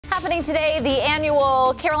Happening today, the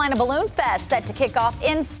annual Carolina Balloonfest set to kick off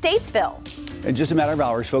in Statesville. In just a matter of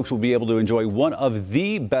hours, folks will be able to enjoy one of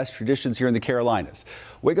the best traditions here in the Carolinas.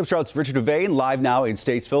 Wake Up Charlotte's Richard Devane live now in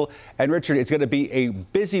Statesville. And Richard, it's going to be a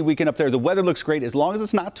busy weekend up there. The weather looks great as long as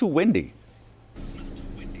it's not too windy.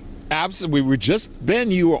 Absolutely. We've just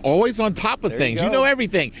been, you were always on top of things. You know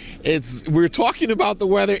everything. We're talking about the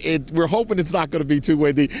weather. We're hoping it's not going to be too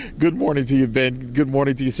windy. Good morning to you, Ben. Good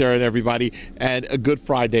morning to you, Sarah, and everybody. And a good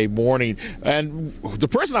Friday morning. And the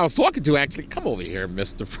person I was talking to, actually, come over here,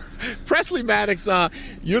 Mr. Presley Maddox.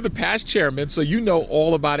 You're the past chairman, so you know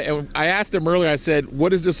all about it. And I asked him earlier, I said,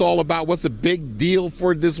 what is this all about? What's the big deal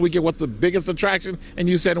for this weekend? What's the biggest attraction? And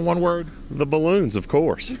you said in one word? The balloons, of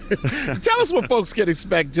course. Tell us what folks can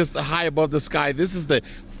expect just high above the sky. This is the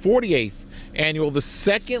 48th annual, the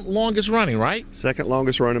second longest running, right? Second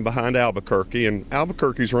longest running behind Albuquerque, and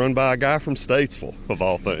Albuquerque's run by a guy from Statesville, of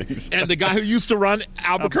all things. And the guy who used to run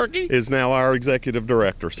Albuquerque? Is now our executive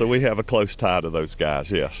director, so we have a close tie to those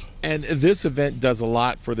guys, yes. And this event does a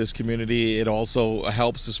lot for this community. It also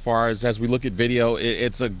helps as we look at video,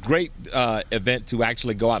 it's a great event to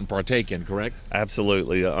actually go out and partake in, correct?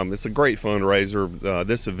 Absolutely. It's a great fundraiser.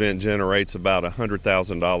 This event generates about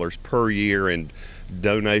 $100,000 per year in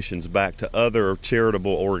donations back to other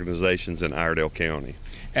charitable organizations in Iredell County.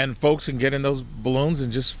 And folks can get in those balloons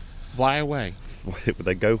and just fly away.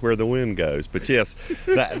 They go where the wind goes. But yes,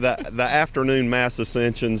 the afternoon mass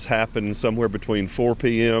ascensions happen somewhere between 4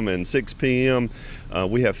 p.m. and 6 p.m.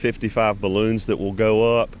 We have 55 balloons that will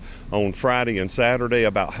go up on Friday and Saturday.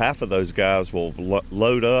 About half of those guys will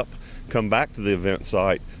load up, come back to the event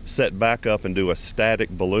site, set back up and do a static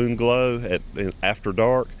balloon glow after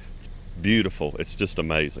dark. It's beautiful. It's just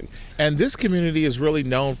amazing. And this community is really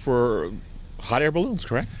known for hot air balloons,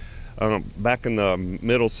 correct? Back in the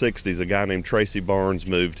middle 60s, a guy named Tracy Barnes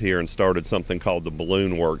moved here and started something called the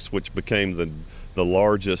Balloon Works, which became the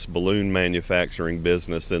largest balloon manufacturing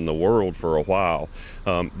business in the world for a while.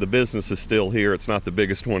 The business is still here. It's not the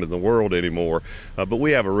biggest one in the world anymore, but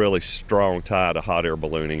we have a really strong tie to hot air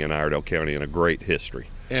ballooning in Iredell County and a great history.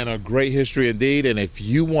 And a great history indeed. And if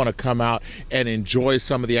you want to come out and enjoy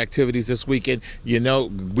some of the activities this weekend, you know,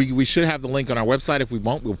 we should have the link on our website. If we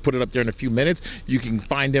won't, we'll put it up there in a few minutes. You can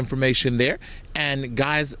find information there. And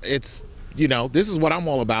guys, it's, you know, this is what I'm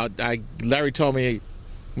all about. Larry told me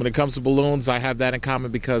when it comes to balloons, I have that in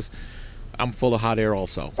common because I'm full of hot air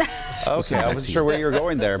also. Okay, I wasn't sure where you were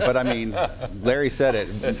going there, but I mean, Larry said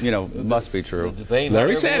it, you know, must be true.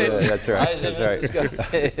 Larry said it. That's right.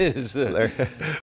 That's right.